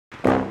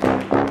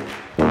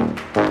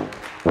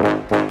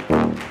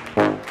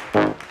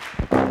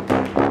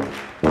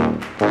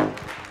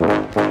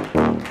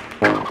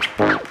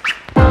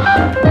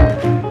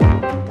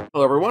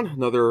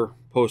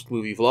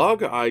post-movie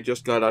vlog. I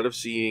just got out of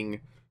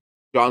seeing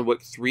John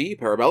Wick 3,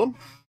 Parabellum.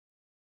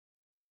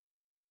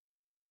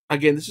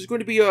 Again, this is going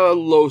to be a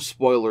low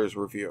spoilers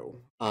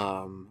review.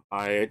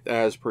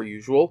 As per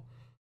usual,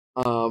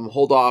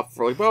 hold off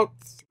for like about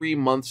 3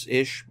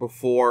 months-ish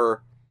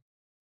before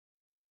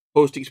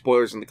posting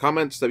spoilers in the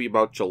comments. That'll be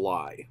about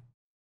July.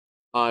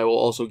 I will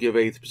also give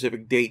a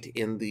specific date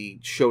in the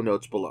show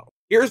notes below.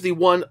 Here's the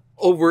one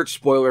overt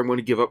spoiler I'm going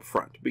to give up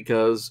front,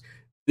 because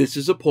this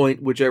is a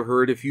point which I've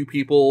heard a few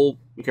people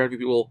kind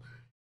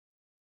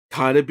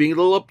of being a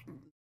little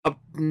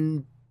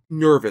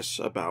nervous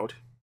about.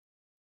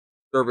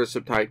 Nervous,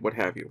 uptight, what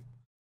have you.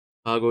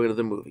 Going into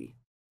the movie.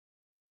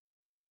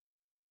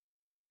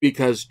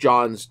 Because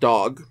John's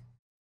dog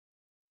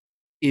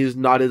is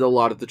not in a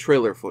lot of the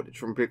trailer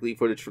footage, particularly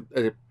footage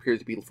that appears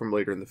to be from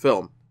later in the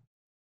film.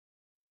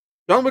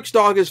 John Wick's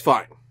dog is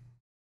fine.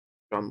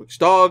 John Wick's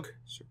dog,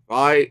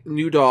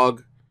 new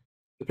dog,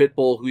 the pit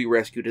bull who he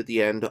rescued at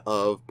the end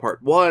of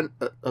part 1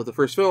 of the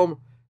first film,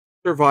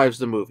 survives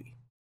the movie.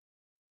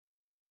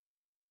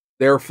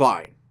 They're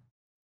fine.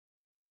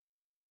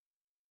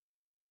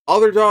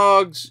 Other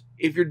dogs,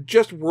 if you're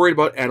just worried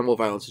about animal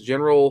violence in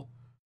general,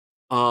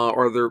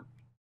 or their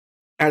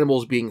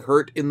animals being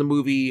hurt in the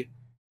movie,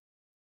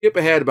 skip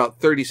ahead about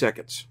 30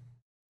 seconds.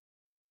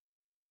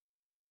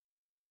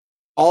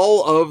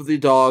 All of the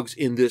dogs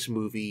in this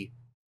movie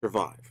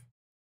survive.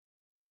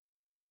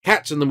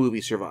 Cats in the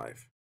movie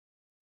survive.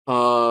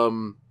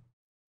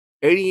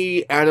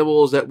 Any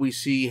animals that we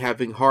see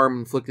having harm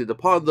inflicted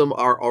upon them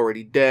are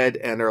already dead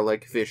and are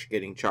like fish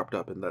getting chopped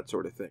up and that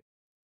sort of thing.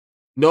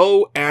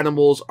 No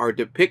animals are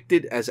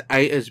depicted as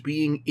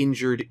being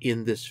injured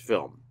in this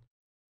film.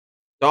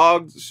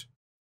 Dogs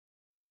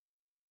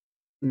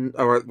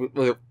are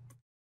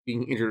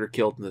being injured or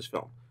killed in this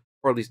film.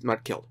 Or at least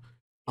not killed.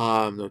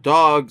 No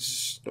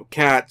dogs, no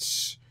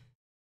cats.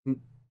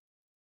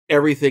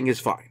 Everything is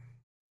fine.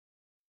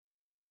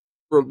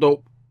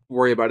 Don't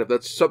worry about it. If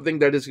that's something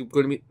that is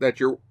going to be that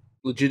you're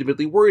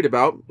legitimately worried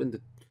about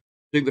in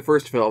the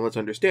first film, that's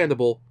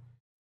understandable.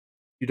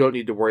 You don't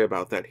need to worry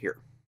about that here.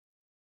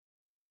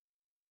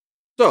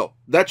 So,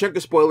 that chunk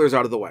of spoilers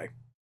out of the way.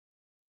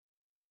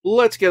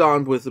 Let's get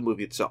on with the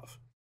movie itself.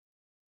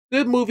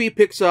 The movie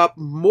picks up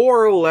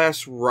more or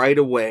less right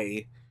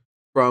away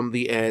from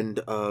the end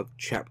of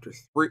chapter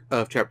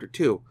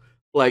 2.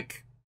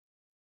 Like,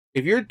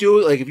 if you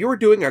were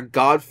doing a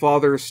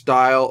Godfather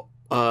style,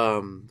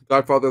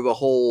 Godfather the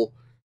whole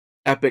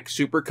epic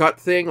supercut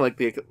thing, like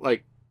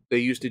they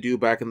used to do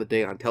back in the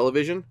day on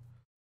television,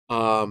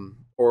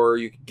 or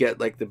you could get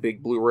like the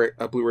big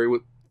Blu-ray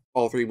with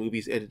all 3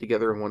 movies edited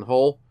together in one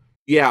whole.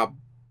 Yeah,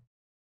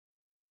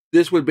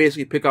 this would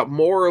basically pick up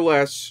more or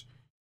less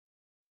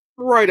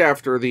right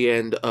after the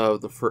end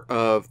of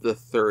the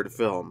third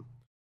film.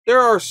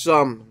 There are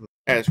some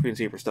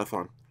screensaver stuff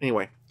on.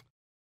 Anyway,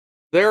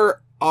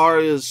 there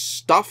is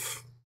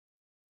stuff,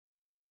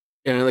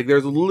 and like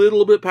there's a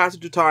little bit of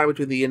passage of time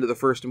between the end of the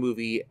first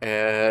movie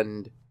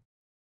and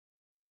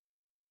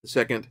the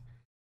second.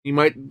 You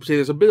might say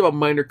there's a bit of a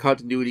minor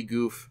continuity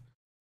goof.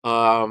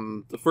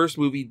 The first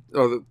movie,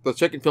 or the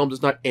second film,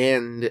 does not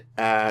end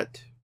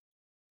at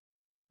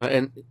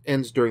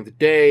ends during the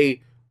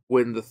day.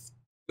 When the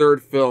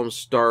third film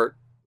starts,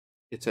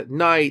 it's at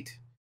night.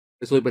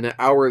 It's only been an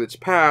hour that's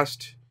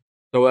passed,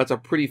 so that's a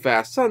pretty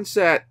fast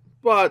sunset.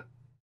 But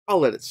I'll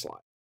let it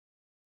slide.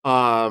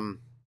 But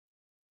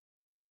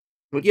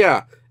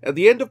yeah, at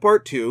the end of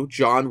part 2,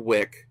 John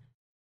Wick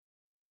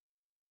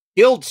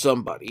killed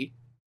somebody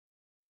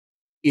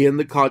in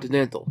the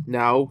Continental.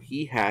 Now,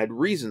 he had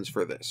reasons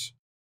for this.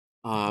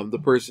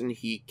 The person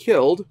he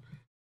killed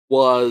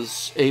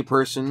was a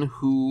person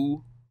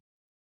who,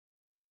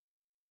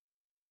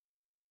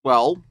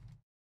 well,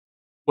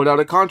 put out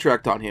a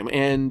contract on him,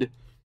 and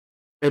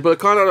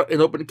put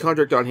an open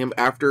contract on him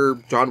after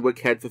John Wick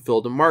had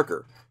fulfilled a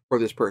marker for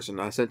this person,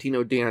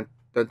 Santino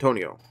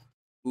D'Antonio,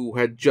 who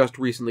had just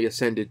recently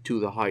ascended to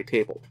the high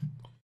table.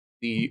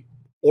 The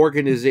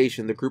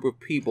organization, the group of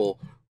people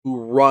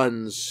who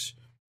runs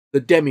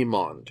the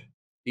demimonde,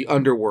 the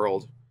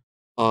underworld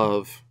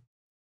of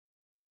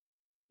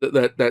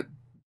that the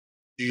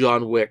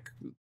John Wick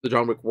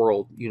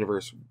world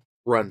universe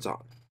runs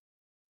on.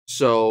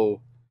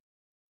 So,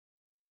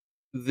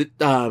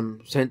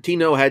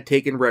 Santino had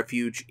taken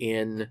refuge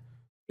in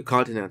the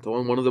Continental,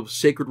 and one of the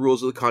sacred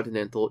rules of the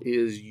Continental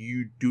is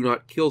you do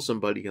not kill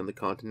somebody on the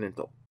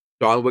Continental.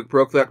 John Wick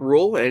broke that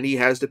rule, and he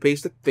has to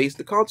face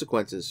the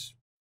consequences.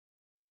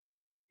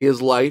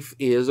 His life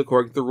is,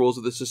 according to the rules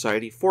of the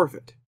society,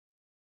 forfeit.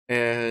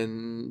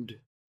 And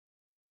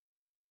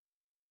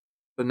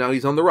so now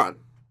he's on the run.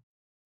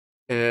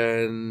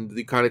 And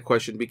the kind of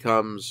question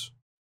becomes,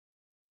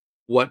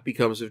 what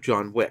becomes of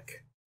John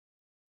Wick?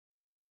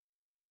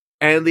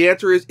 And the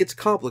answer is, it's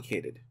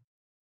complicated.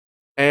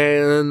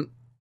 And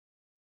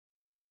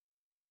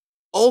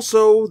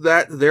also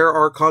that there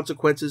are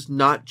consequences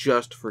not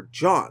just for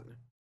John,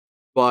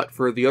 but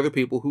for the other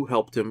people who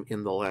helped him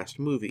in the last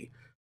movie.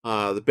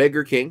 The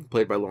Beggar King,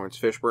 played by Lawrence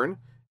Fishburne,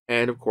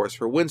 And of course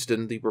for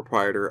Winston, the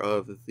proprietor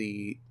of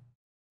the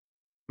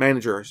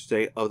manager, I should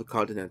say, of the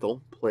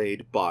Continental,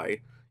 played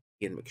by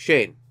Ian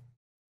McShane.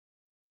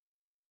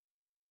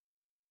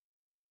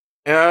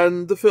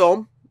 And the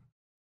film,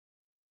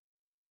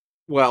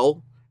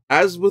 well,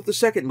 as with the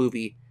second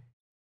movie,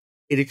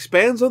 it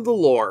expands on the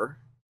lore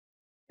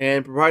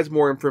and provides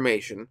more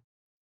information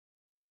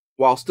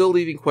while still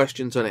leaving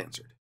questions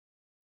unanswered.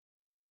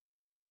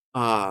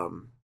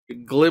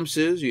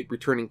 Glimpses,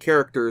 returning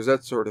characters,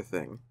 that sort of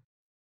thing.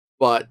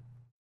 But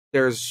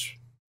there's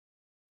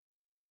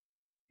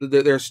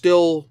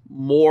still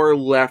more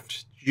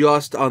left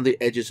just on the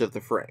edges of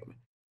the frame.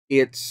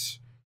 It's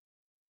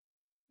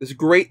this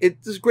great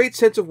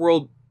sense of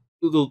world,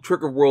 little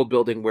trick of world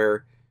building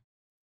where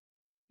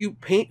you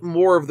paint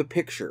more of the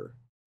picture,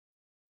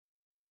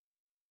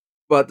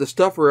 but the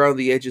stuff around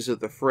the edges of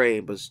the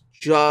frame was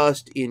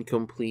just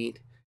incomplete,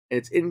 and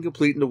it's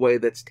incomplete in a way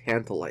that's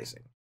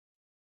tantalizing.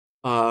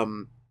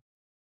 Probably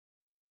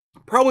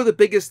the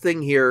biggest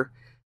thing here,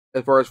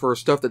 as far as for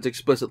stuff that's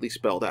explicitly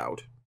spelled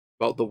out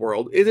about the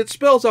world, is it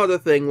spells out a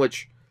thing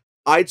which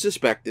I'd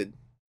suspected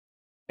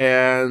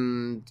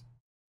and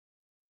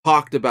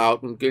talked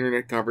about in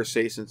internet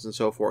conversations and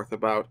so forth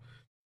about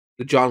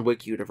the John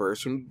Wick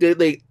universe. And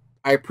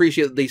I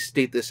appreciate that they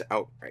state this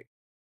outright.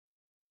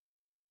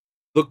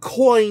 The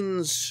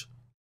coins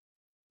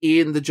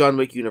in the John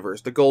Wick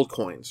universe, the gold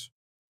coins,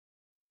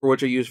 for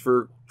which are used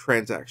for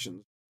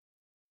transactions,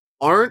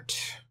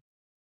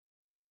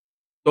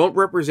 don't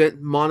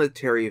represent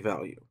monetary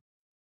value.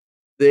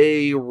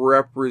 They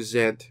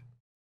represent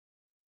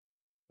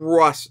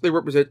trust. They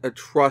represent a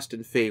trust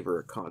and favor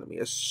economy,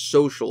 a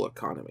social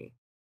economy,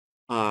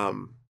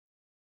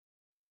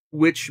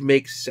 which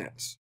makes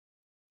sense.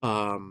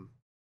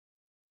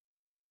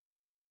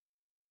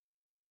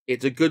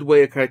 It's a good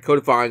way of kind of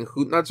codifying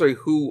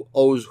who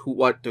owes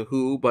what to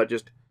who, but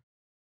just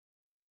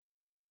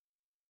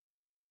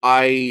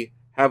I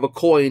have a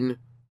coin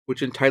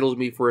which entitles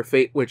me for a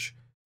fate, which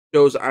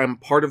shows I'm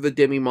part of the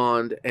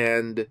demi-monde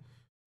and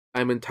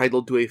I'm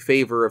entitled to a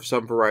favor of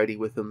some variety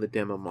within the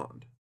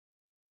demi-monde,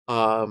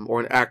 or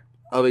an act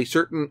of a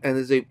certain, and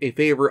is a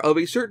favor of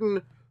a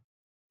certain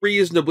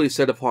reasonably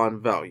set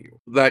upon value.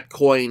 That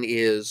coin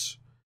is,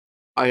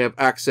 I have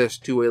access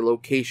to a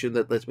location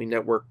that lets me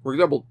network. For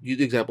example, use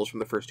examples from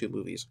the first two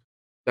movies.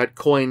 That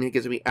coin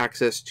gives me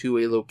access to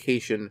a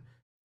location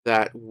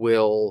that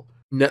will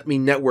let me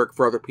network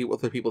for other people,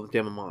 with the people in the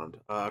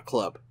demi-monde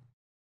club,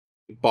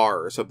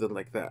 bar, or something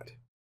like that.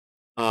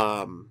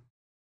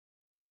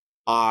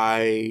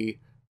 I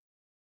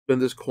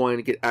spend this coin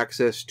to get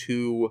access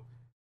to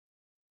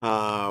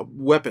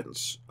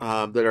weapons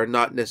that are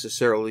not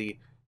necessarily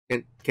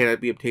cannot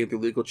be obtained through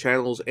legal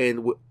channels,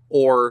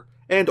 or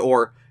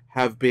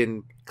have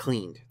been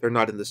cleaned. They're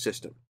not in the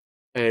system,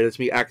 and gives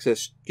me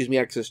access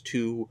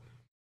to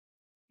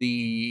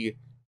the,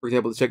 for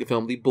example, the second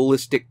film, the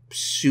ballistic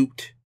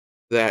suit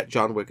that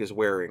John Wick is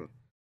wearing,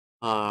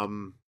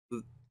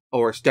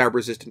 or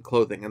stab-resistant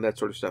clothing and that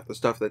sort of stuff. The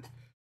stuff that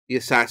the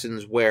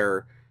assassins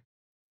wear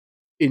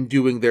in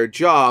doing their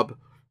job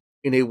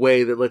in a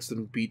way that lets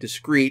them be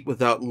discreet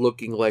without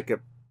looking like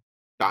a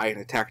guy in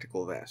a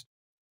tactical vest.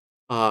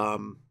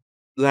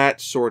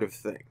 That sort of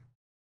thing.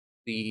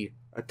 And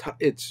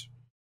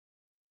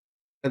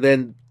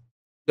then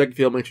the second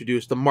film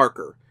introduced the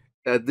marker.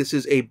 This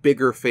is a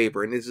bigger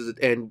favor,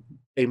 and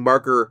a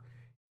marker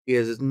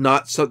is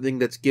not something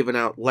that's given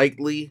out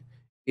lightly.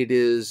 It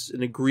is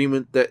an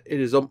agreement that it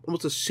is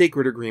almost a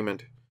sacred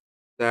agreement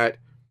that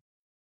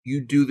you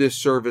do this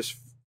service,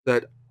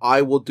 that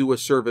I will do a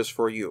service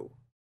for you,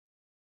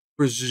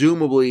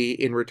 presumably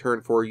in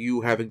return for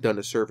you having done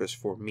a service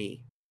for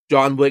me.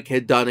 John Wick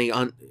had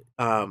gotten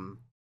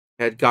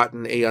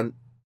a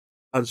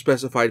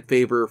unspecified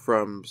favor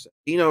from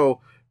Santino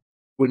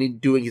when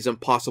doing his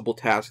impossible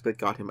task that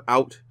got him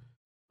out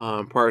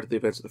prior to the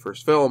events of the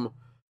first film.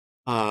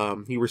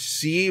 He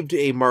received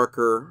a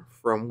marker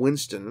from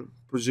Winston,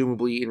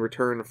 presumably in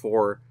return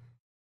for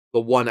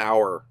the 1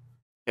 hour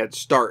head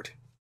start.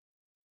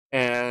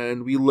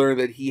 And we learn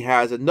that he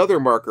has another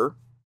marker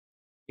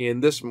in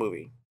this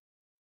movie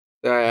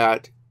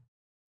that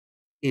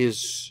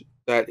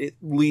it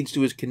leads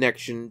to his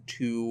connection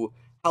to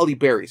Halle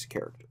Berry's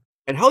character.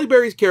 And Halle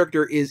Berry's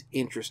character is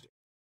interesting.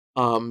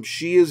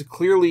 She is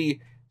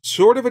clearly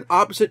sort of an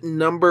opposite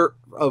number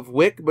of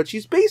Wick, but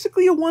she's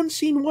basically a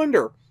one-scene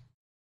wonder.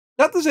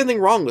 Not that there's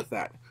anything wrong with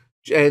that.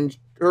 And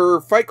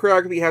her fight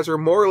choreography has her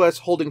more or less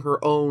holding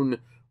her own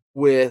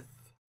with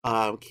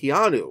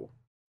Keanu.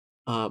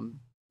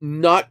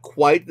 Not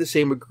quite the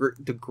same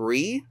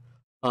degree.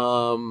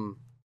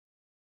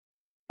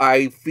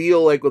 I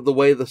feel like with the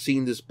way the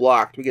scene is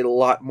blocked, we get a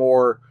lot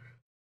more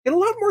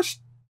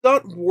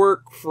stunt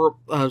work for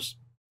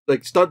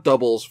like stunt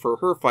doubles for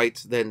her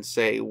fights than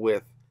say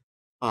with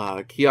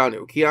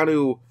Keanu.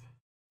 Keanu,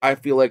 I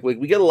feel like we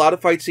get a lot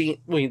of fight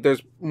scene. I mean,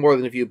 there's more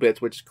than a few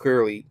bits which is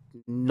clearly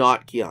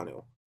not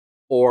Keanu,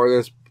 or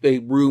there's a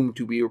room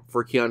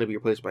for Keanu to be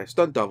replaced by a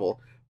stunt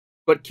double.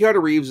 But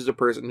Keanu Reeves is a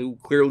person who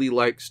clearly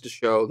likes to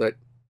show that,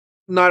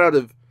 not out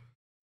of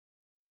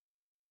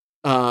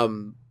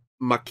um,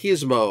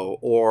 machismo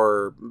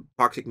or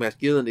toxic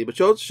masculinity, but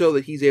also show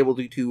that he's able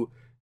to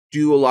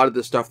do a lot of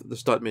the stuff that the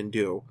stuntmen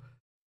do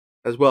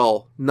as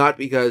well. Not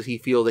because he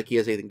feels like he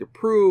has anything to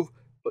prove,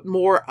 but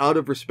more out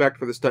of respect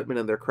for the stuntmen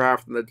and their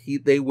craft, and that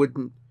they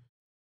wouldn't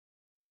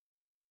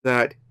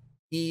that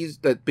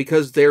that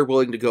because they're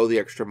willing to go the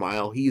extra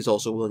mile, he's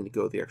also willing to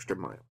go the extra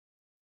mile.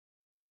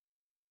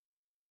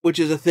 Which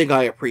is a thing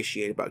I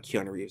appreciate about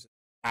Keanu Reeves,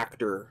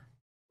 actor,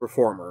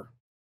 performer,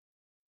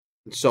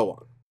 and so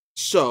on.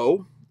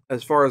 So,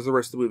 as far as the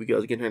rest of the movie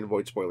goes, again, trying to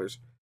avoid spoilers,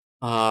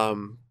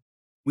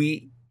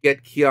 we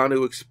get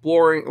Keanu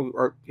exploring,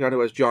 or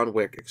Keanu as John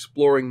Wick,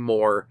 delving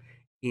more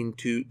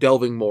into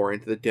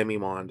the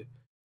demimonde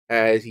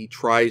as he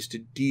tries to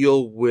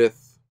deal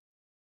with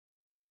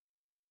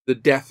the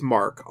death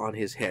mark on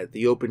his head,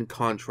 the open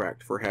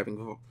contract for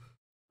having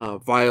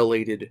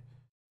violated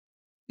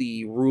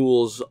the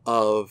rules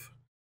of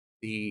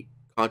the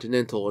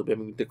Continental and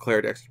been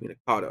declared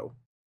excommunicado.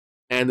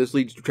 And this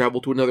leads to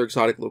travel to another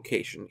exotic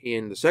location.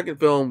 In the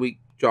second film,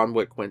 John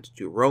Wick went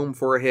to Rome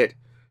for a hit.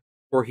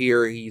 For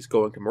here, he's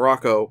going to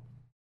Morocco.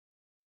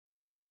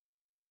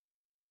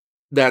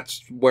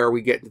 That's where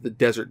we get into the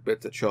desert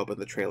bits that show up in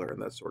the trailer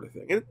and that sort of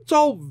thing. And it's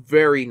all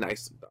very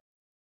nicely done.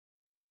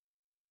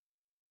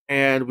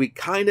 And we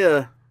kind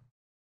of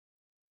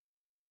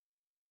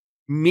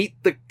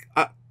meet the...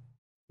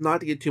 not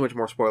to get too much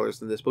more spoilers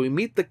than this, but we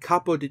meet the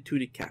Capo di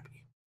Tutti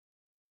Capi.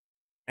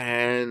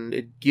 And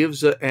it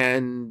gives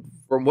and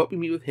from what we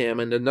meet with him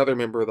and another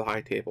member of the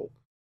High Table,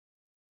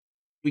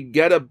 we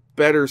get a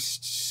better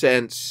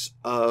sense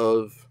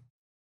of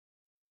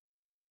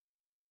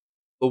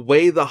the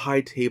way the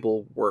High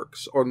Table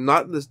works, or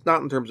not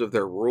in terms of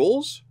their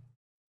rules,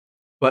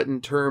 but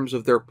in terms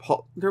of their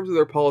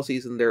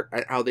policies and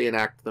how they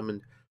enact them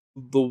and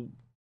the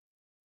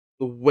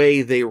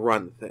way they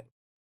run things.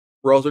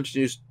 We're also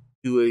introduced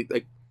to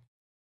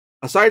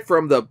aside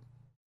from the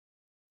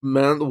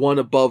man, the one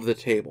above the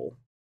table,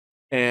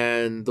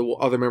 and the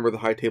other member of the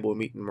High Table we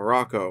meet in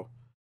Morocco,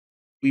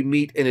 we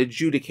meet an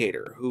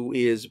adjudicator who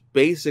is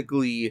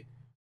basically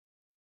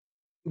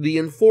the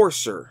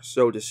enforcer,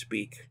 so to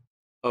speak,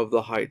 of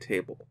the High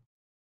Table.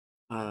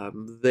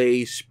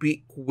 They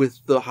speak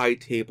with the High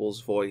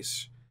Table's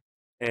voice,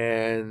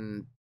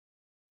 and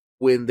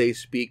when they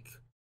speak,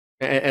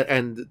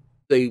 and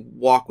they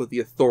walk with the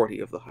authority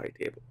of the High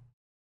Table.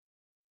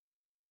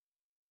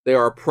 They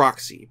are a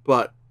proxy,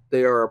 but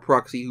they are a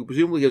proxy who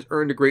presumably has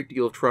earned a great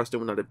deal of trust and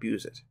will not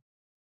abuse it.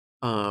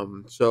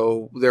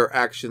 So their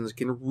actions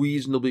can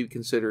reasonably be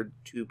considered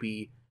to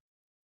be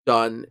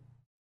done.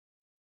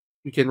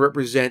 We can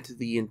represent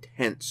the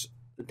intent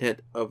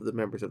of the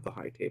members of the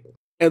High Table.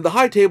 And the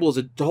High Table is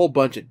a whole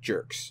bunch of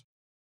jerks.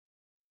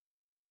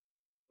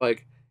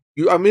 Like,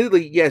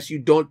 admittedly, yes, you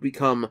don't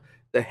become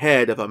the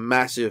head of a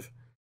massive,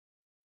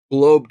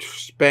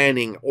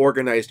 globe-spanning,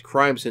 organized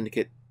crime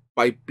syndicate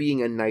by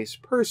being a nice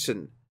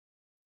person.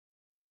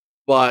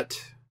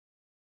 But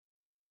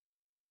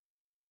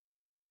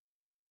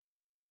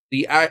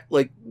the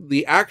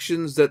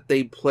actions that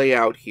they play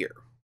out here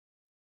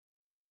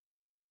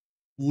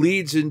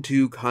leads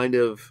into kind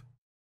of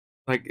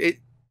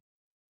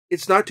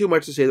it's not too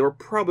much to say that we're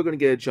probably going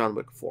to get a John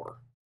Wick 4.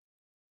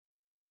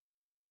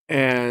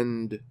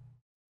 And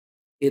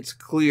it's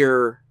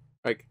clear,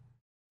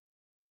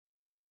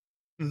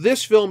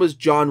 this film is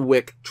John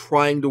Wick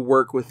trying to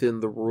work within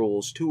the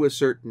rules to a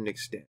certain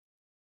extent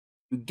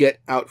to get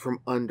out from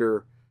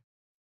under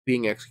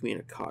being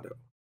excommunicado.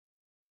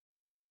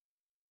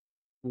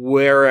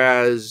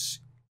 Whereas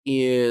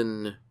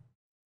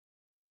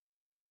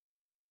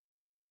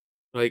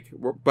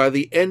by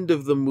the end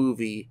of the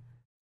movie,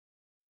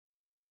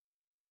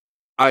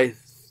 I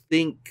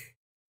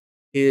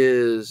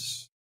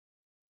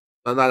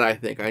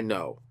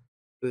know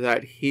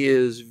that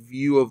his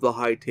view of the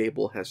High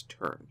Table has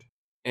turned.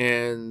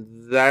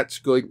 And so that's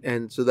going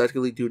to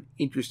lead to an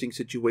interesting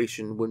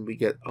situation when we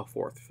get a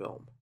fourth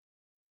film.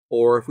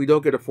 Or if we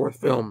don't get a fourth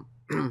film,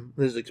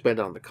 this is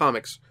expanded on the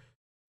comics,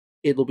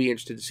 it'll be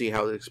interesting to see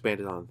how it's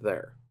expanded on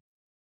there.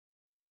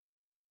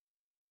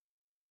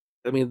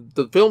 I mean,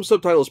 the film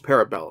subtitle is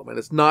Parabellum, and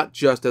it's not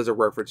just as a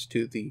reference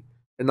to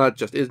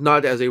it's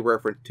not as a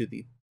reference to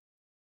the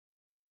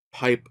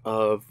type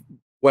of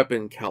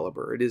weapon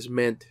caliber. It is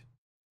meant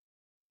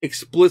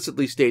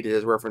explicitly stated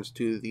as reference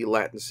to the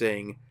Latin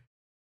saying,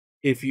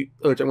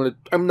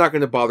 I'm not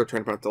going to bother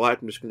trying to pronounce the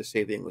Latin, I'm just going to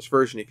say the English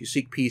version. If you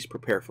seek peace,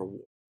 prepare for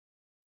war.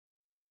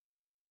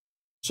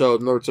 So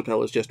the Northern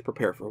subtitle is just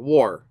prepare for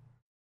war.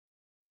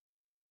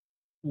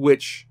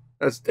 Which,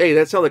 that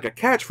sounds like a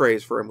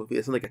catchphrase for a movie.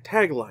 That sounds like a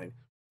tagline.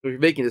 If you're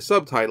making a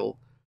subtitle,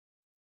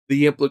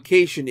 the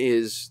implication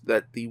is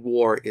that the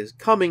war is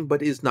coming,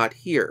 but is not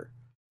here.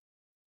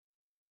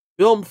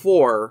 Film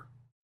 4,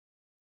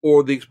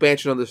 or the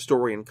expansion of the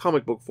story in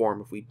comic book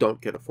form, if we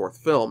don't get a fourth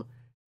film,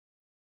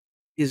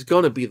 is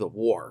going to be the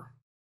war.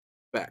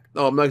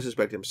 No, I'm not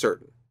suspecting, I'm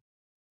certain.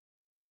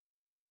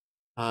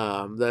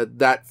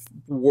 That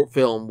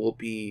film will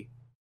be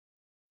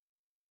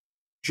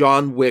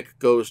John Wick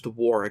goes to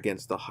war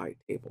against the High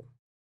Table.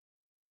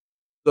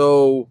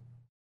 So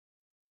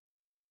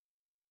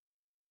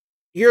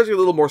here's a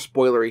little more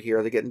spoilery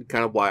here to get into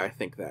kind of why I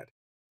think that.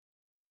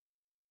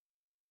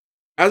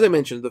 As I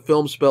mentioned, the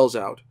film spells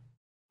out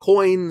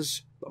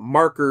coins, the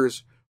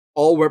markers,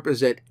 all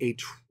represent a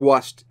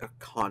trust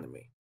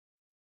economy,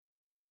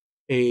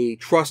 a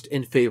trust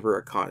and favor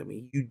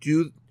economy.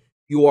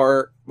 You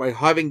are, by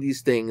having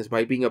these things,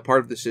 by being a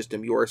part of the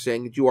system, you are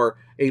saying that you are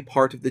a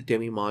part of the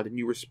demimond and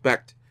you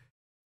respect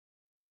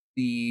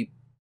the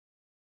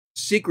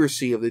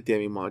secrecy of the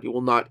demimond. You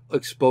will not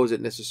expose it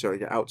necessarily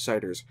to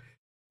outsiders.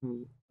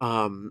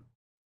 Um,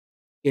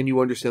 and you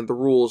understand the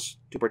rules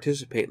to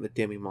participate in the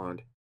demimond.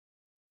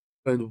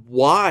 And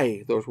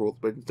why those rules,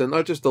 but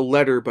not just the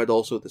letter, but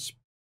also the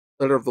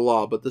letter of the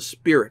law, but the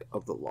spirit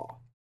of the law.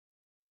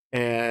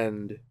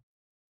 And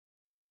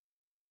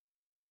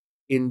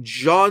in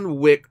John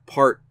Wick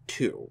Part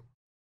 2,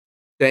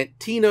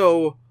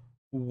 Santino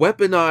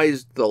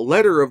weaponized the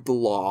letter of the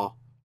law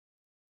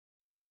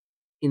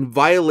in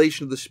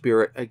violation of the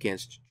spirit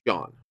against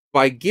John.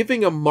 By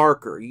giving a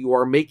marker, you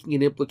are making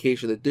an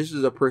implication that this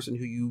is a person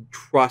who you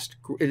trust.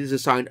 It is a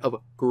sign of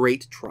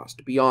great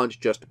trust beyond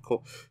just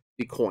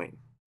the coin.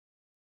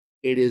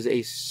 It is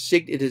a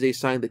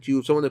sign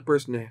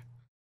that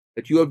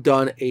that you have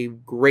done a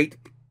great,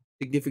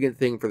 significant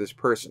thing for this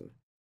person,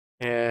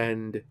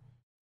 and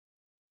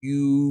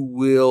you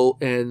will,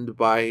 and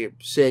by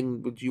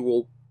saying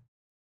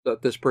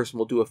that this person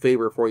will do a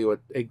favor for you,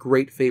 a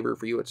great favor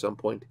for you at some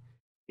point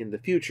in the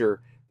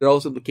future. The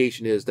also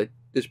implication is that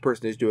this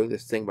person is doing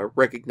this thing by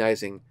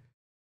recognizing,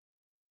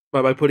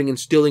 by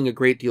instilling a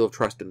great deal of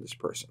trust in this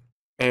person.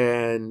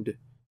 And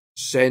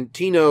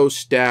Santino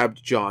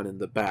stabbed John in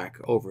the back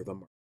over the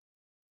mark.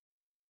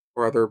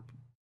 Or other,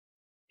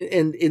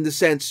 and in the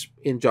sense,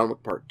 in John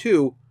Wick Part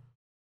 2,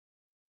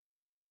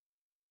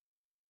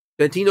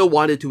 Santino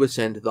wanted to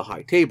ascend to the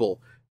high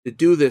table. To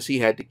do this, he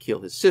had to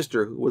kill his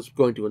sister, who was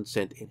going to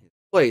ascend in his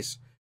place.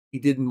 He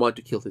didn't want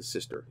to kill his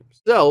sister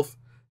himself.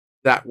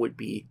 That would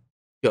be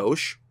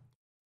gauche.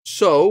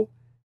 So,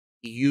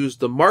 he used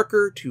the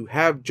marker to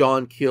have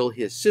John kill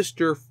his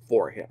sister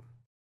for him.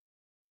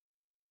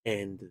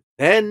 And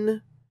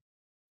then,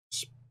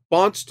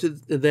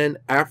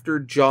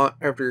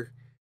 after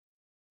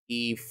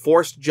he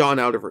forced John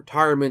out of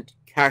retirement,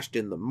 cashed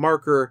in the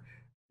marker,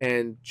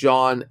 and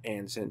John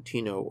and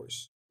Santino were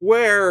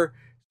square.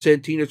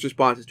 Santino's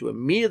response is to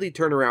immediately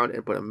turn around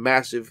and put a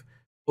massive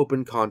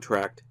open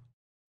contract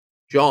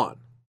John,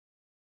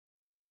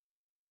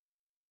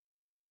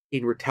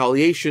 in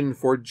retaliation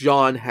for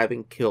John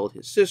having killed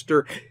his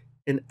sister,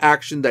 an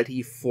action that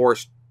he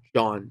forced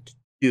John to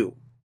do.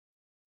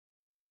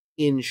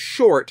 In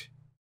short,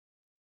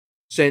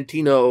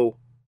 Santino,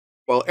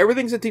 while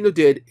everything Santino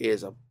did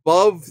is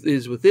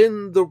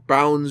within the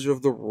bounds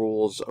of the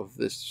rules of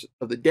the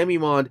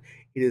demimond,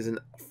 it is a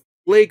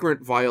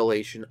flagrant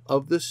violation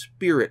of the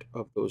spirit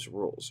of those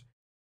rules.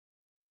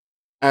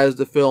 As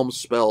the film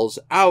spells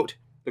out,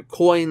 the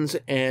coins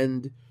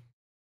and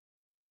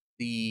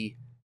the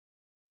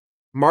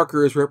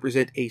markers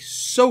represent a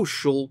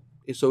social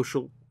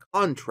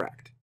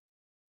contract.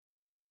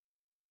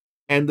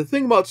 And the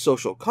thing about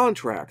social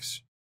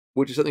contracts,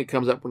 which is something that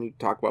comes up when you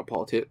talk about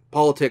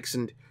politics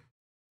and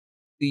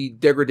the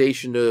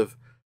degradation of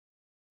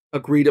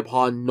agreed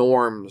upon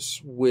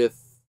norms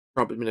with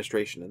Trump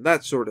administration and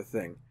that sort of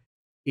thing,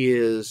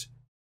 is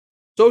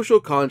social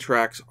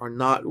contracts are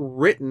not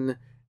written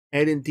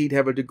and indeed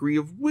have a degree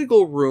of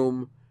wiggle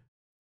room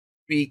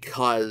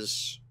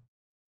because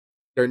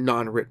they're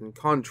non-written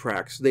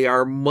contracts.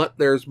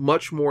 There's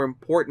much more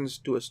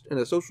importance in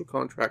a social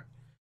contract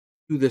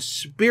to the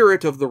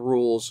spirit of the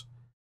rules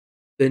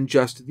than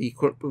just the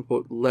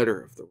quote-unquote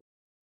letter of the rules.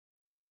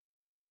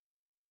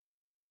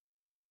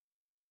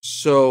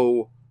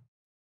 So,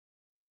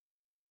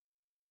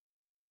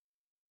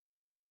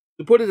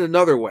 to put it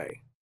another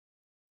way,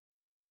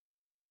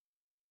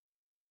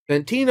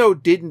 Santino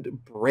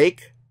didn't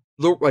break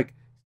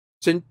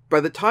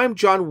by the time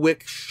John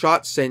Wick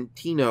shot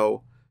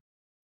Santino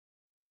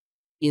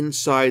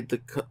inside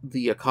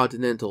the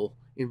Continental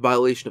in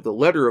violation of the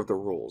letter of the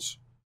rules,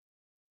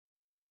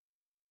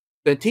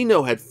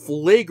 Santino had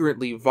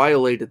flagrantly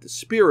violated the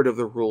spirit of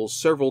the rules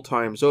several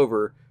times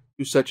over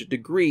to such a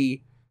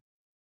degree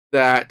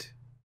that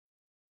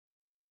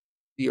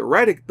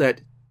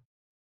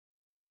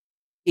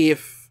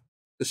if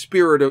the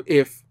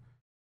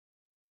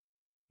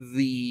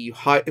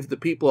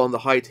people on the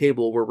high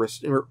table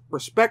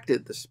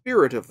respected the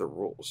spirit of the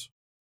rules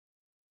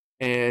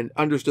and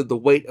understood the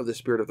weight of the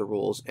spirit of the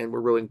rules and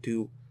were willing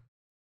to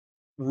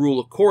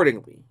rule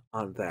accordingly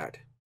on that,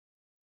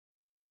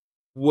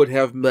 would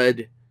have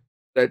led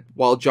that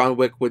while John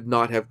Wick would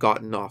not have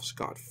gotten off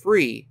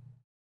scot-free,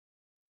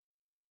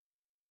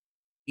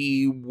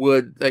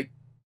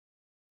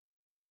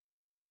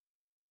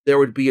 there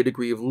would be a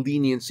degree of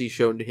leniency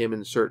shown to him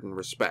in certain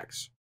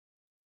respects.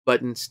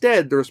 But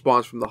instead, the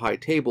response from the high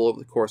table over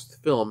the course of the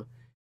film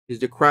is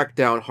to crack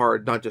down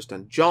hard not just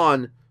on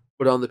John,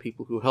 but on the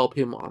people who help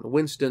him, on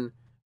Winston,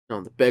 and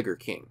on the Beggar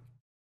King.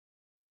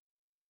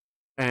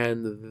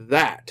 And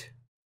that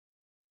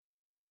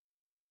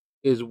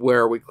is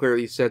where we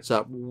clearly sets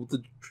up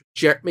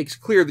makes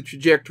clear the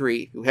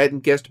trajectory. Who hadn't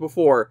guessed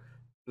before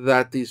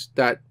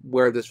that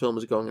where this film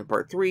is going in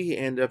part 3,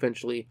 and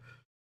eventually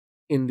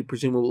in the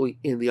presumably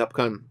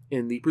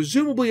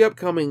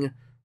upcoming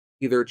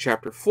either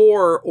chapter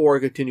 4 or a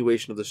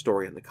continuation of the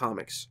story in the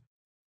comics.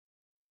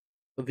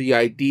 The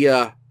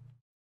idea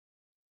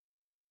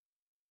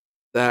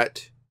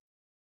that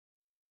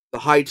the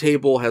High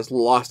Table has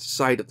lost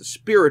sight of the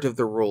spirit of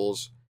the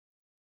rules,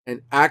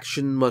 and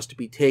action must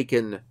be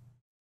taken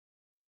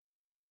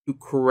to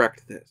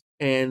correct this.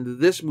 And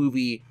this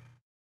movie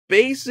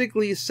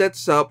basically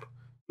sets up,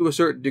 to a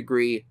certain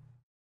degree,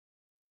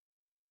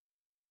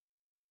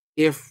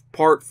 if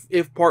part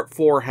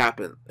 4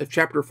 happens, if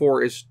chapter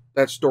 4 is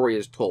that story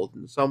is told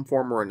in some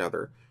form or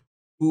another,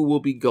 who will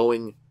be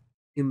going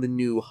in the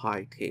new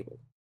High Table,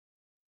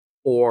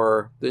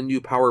 or the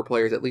new power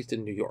players, at least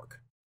in New York.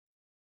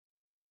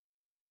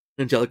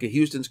 Angelica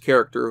Houston's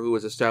character, who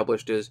was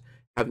established as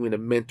having been a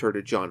mentor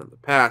to John in the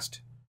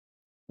past,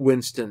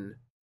 Winston,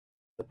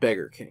 the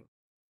Beggar King.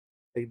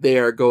 They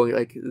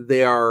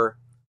are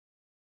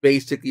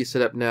basically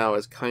set up now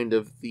as kind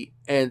of the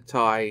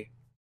anti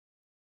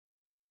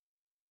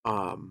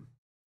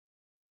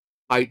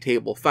High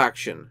Table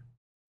faction,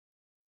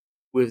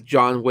 with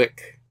John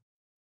Wick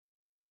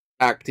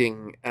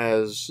acting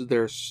as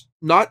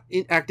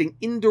acting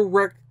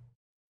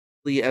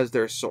indirectly as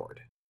their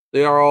sword.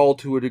 They are all,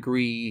 to a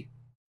degree,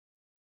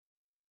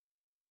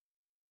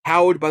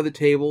 cowed by the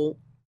table,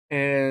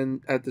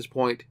 and at this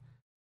point,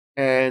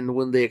 and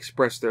when they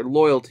express their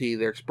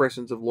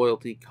expressions of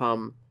loyalty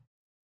come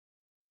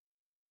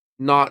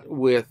not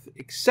with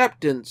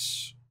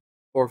acceptance,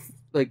 or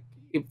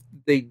if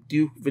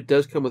it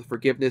does come with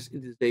forgiveness,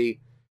 it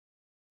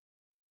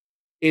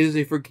is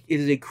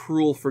a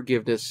cruel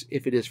forgiveness,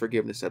 if it is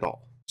forgiveness at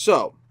all.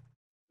 So,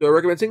 do I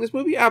recommend seeing this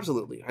movie?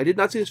 Absolutely. I did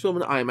not see this film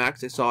in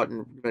IMAX. I saw it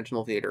in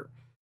conventional theater,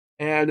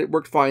 and it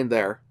worked fine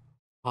there.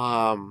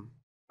 I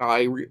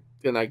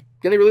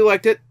really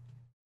liked it.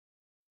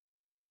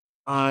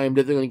 I'm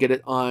definitely going to get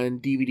it on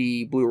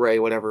DVD, Blu-ray,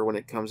 whatever, when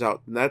it comes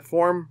out in that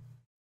form.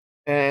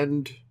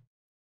 And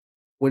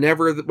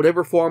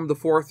whatever form the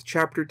 4th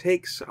chapter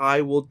takes,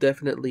 I will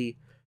definitely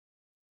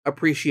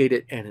appreciate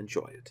it and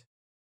enjoy it.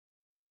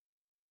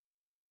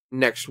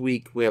 Next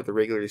week, we have the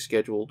regularly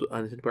scheduled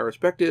Unintended by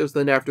Perspectives.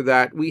 Then after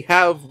that, we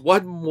have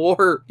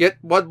yet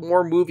one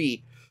more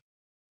movie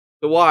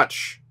to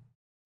watch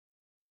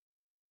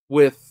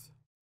with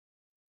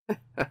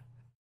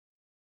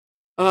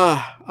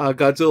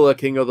Godzilla,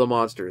 King of the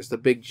Monsters, the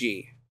Big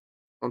G.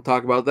 I'll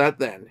talk about that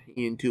then,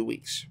 in 2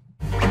 weeks.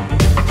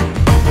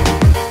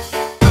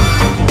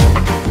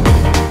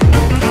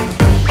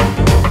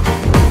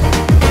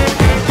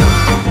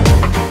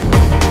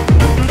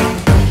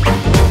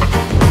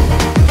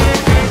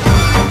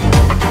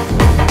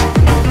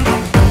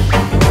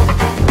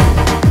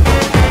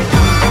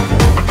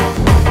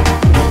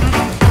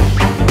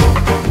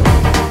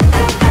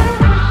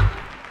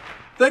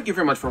 Thank you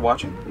very much for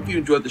watching. If you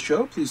enjoyed the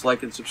show, please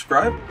like and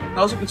subscribe, and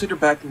also consider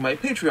backing my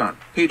Patreon.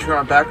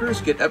 Patreon backers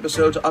get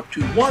episodes up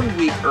to 1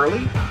 week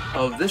early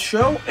of this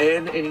show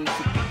and any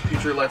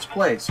future Let's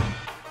Plays.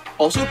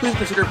 Also, please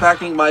consider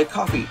backing my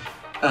Ko-fi.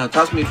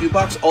 Toss me a few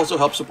bucks, also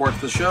helps support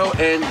the show,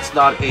 and it's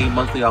not a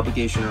monthly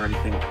obligation or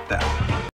anything like that.